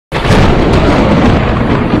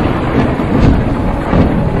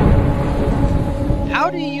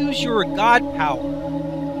Use your God power.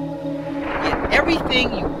 Get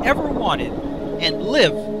everything you ever wanted and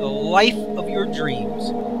live the life of your dreams.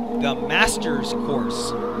 The Master's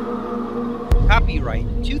Course. Copyright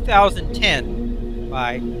 2010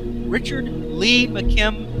 by Richard Lee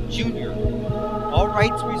McKim Jr. All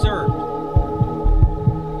rights reserved.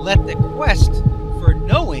 Let the quest for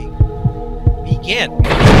knowing begin.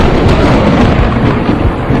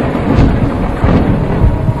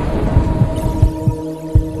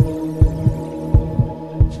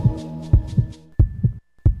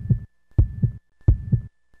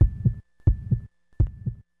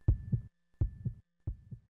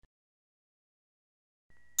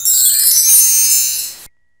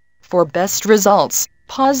 For best results,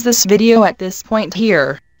 pause this video at this point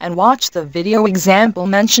here, and watch the video example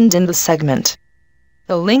mentioned in the segment.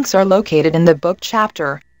 The links are located in the book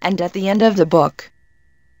chapter, and at the end of the book.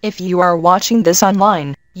 If you are watching this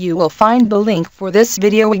online, you will find the link for this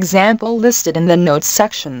video example listed in the notes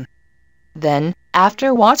section. Then,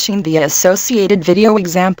 after watching the associated video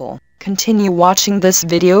example, continue watching this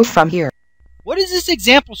video from here. What does this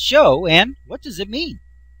example show, and what does it mean?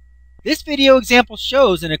 This video example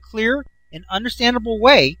shows in a clear and understandable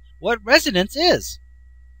way what resonance is.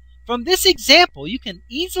 From this example, you can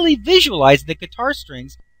easily visualize the guitar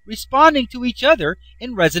strings responding to each other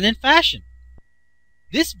in resonant fashion.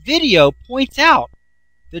 This video points out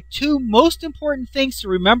the two most important things to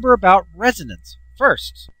remember about resonance.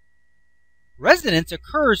 First, resonance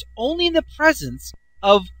occurs only in the presence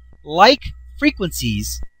of like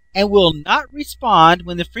frequencies and will not respond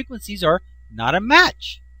when the frequencies are not a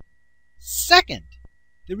match. Second,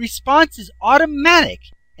 the response is automatic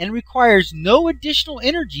and requires no additional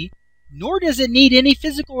energy, nor does it need any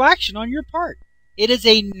physical action on your part. It is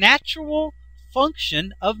a natural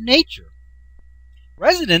function of nature.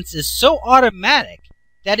 Resonance is so automatic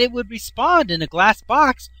that it would respond in a glass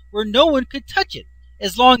box where no one could touch it,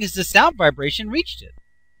 as long as the sound vibration reached it.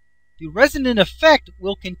 The resonant effect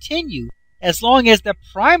will continue as long as the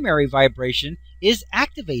primary vibration is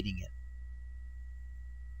activating it.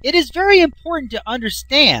 It is very important to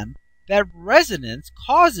understand that resonance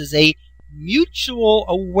causes a mutual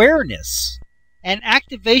awareness and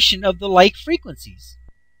activation of the like frequencies.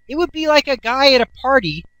 It would be like a guy at a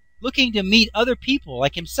party looking to meet other people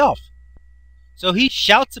like himself. So he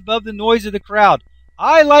shouts above the noise of the crowd,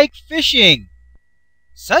 "I like fishing!"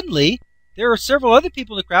 Suddenly, there are several other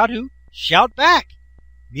people in the crowd who shout back,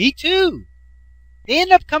 "Me too!" They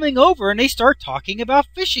end up coming over and they start talking about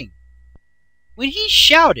fishing. When he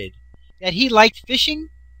shouted that he liked fishing,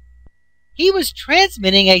 he was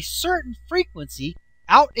transmitting a certain frequency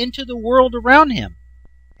out into the world around him.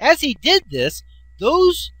 As he did this,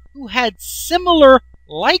 those who had similar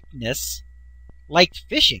likeness, liked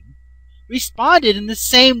fishing, responded in the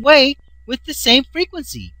same way with the same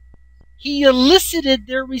frequency. He elicited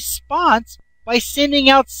their response by sending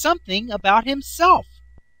out something about himself.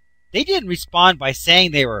 They didn't respond by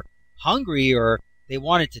saying they were hungry or they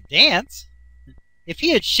wanted to dance. If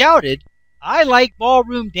he had shouted, "I like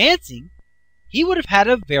ballroom dancing," he would have had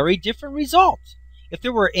a very different result. If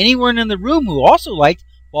there were anyone in the room who also liked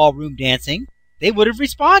ballroom dancing, they would have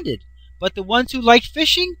responded. But the ones who liked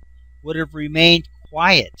fishing would have remained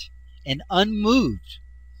quiet and unmoved.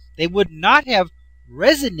 They would not have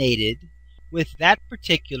resonated with that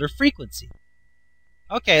particular frequency.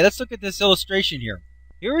 Okay, let's look at this illustration here.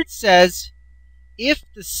 Here it says, if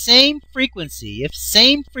same frequency.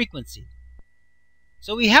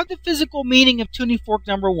 So we have the physical meaning of tuning fork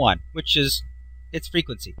number 1, which is its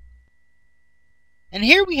frequency. And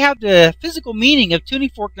here we have the physical meaning of tuning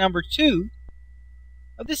fork number 2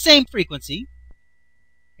 of the same frequency.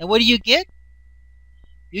 And what do you get?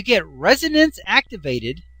 You get resonance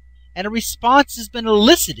activated and a response has been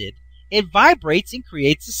elicited. It vibrates and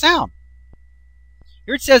creates a sound.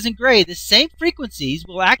 Here it says in gray, the same frequencies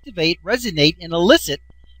will activate, resonate, and elicit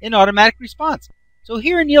an automatic response. So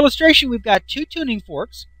here in the illustration, we've got two tuning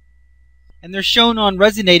forks, and they're shown on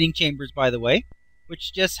resonating chambers, by the way,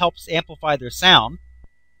 which just helps amplify their sound.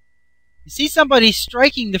 You see somebody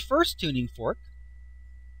striking the first tuning fork,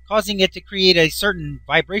 causing it to create a certain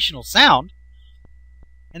vibrational sound,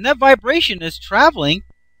 and that vibration is traveling,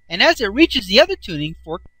 and as it reaches the other tuning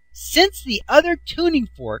fork, since the other tuning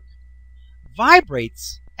fork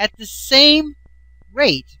vibrates at the same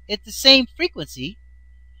rate, at the same frequency,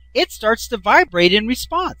 it starts to vibrate in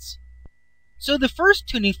response. So the first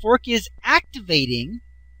tuning fork is activating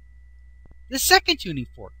the second tuning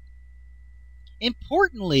fork.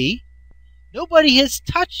 Importantly, nobody has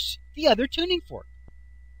touched the other tuning fork.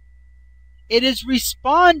 It is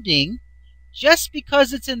responding just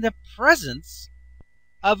because it's in the presence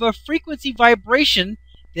of a frequency vibration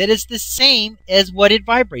that is the same as what it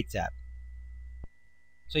vibrates at.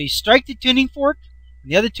 So you strike the tuning fork,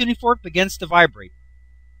 and the other tuning fork begins to vibrate.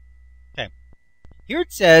 Okay. Here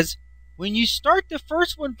it says, when you start the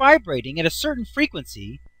first one vibrating at a certain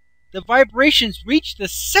frequency, the vibrations reach the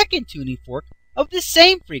second tuning fork of the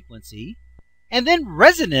same frequency, and then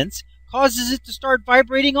resonance causes it to start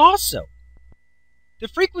vibrating also. The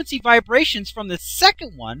frequency vibrations from the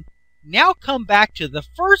second one now come back to the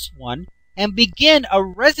first one and begin a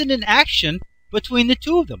resonant action between the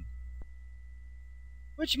two of them.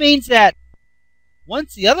 Which means that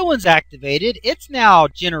once the other one's activated, it's now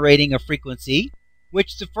generating a frequency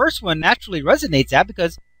which the first one naturally resonates at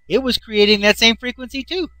because it was creating that same frequency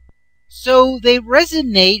too. So they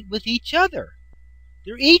resonate with each other.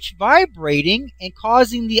 They're each vibrating and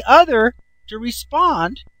causing the other to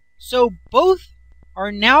respond. So both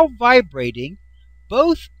are now vibrating.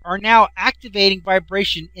 Both are now activating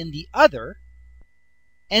vibration in the other.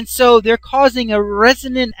 And so they're causing a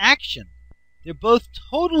resonant action. They're both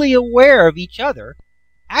totally aware of each other,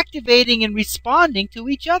 activating and responding to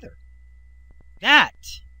each other. That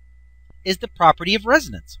is the property of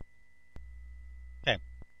resonance. Okay.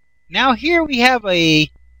 Now here we have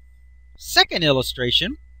a second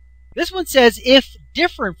illustration. This one says if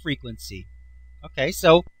different frequency. Okay,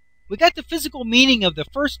 so we got the physical meaning of the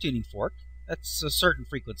first tuning fork. That's a certain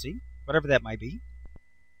frequency, whatever that might be.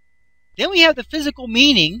 Then we have the physical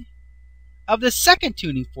meaning of the second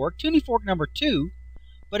tuning fork number 2,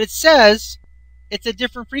 but it says it's a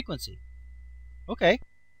different frequency. Okay,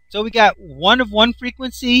 so we got one of one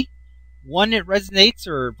frequency, one that resonates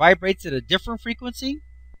or vibrates at a different frequency.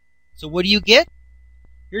 So what do you get?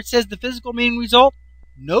 Here it says the physical meaning result,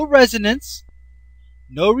 no resonance,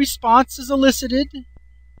 no response is elicited,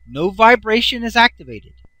 no vibration is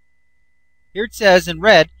activated. Here it says in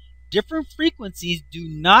red, different frequencies do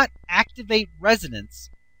not activate resonance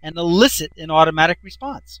and elicit an automatic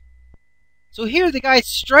response. So here the guy's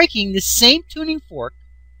striking the same tuning fork,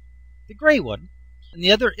 the gray one, in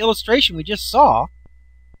the other illustration we just saw,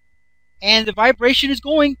 and the vibration is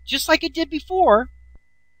going just like it did before,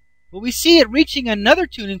 but we see it reaching another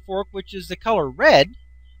tuning fork, which is the color red,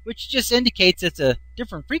 which just indicates it's a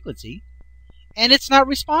different frequency, and it's not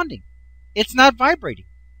responding. It's not vibrating.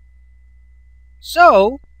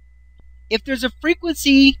 So, if there's a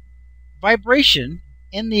frequency vibration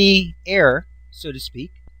in the air, so to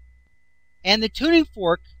speak, and the tuning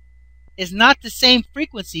fork is not the same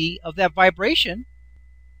frequency of that vibration,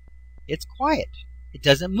 it's quiet. It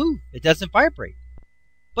doesn't move. It doesn't vibrate.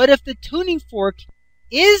 But if the tuning fork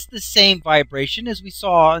is the same vibration as we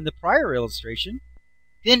saw in the prior illustration,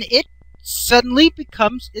 then it suddenly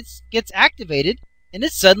gets activated, and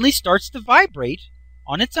it suddenly starts to vibrate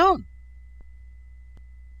on its own.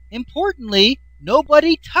 Importantly,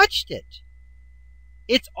 nobody touched it.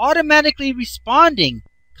 It's automatically responding,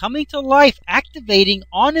 coming to life, activating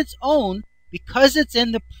on its own because it's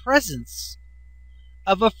in the presence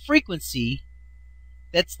of a frequency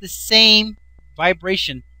that's the same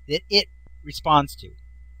vibration that it responds to.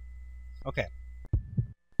 Okay.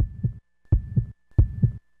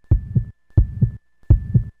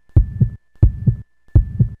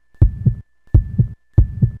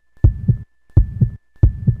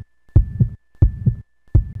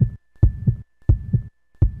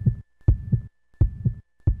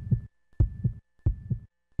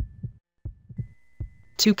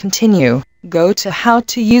 To continue, go to How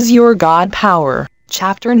to Use Your God Power,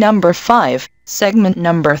 chapter number 5, segment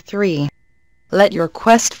number 3. Let your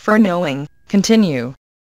quest for knowing continue.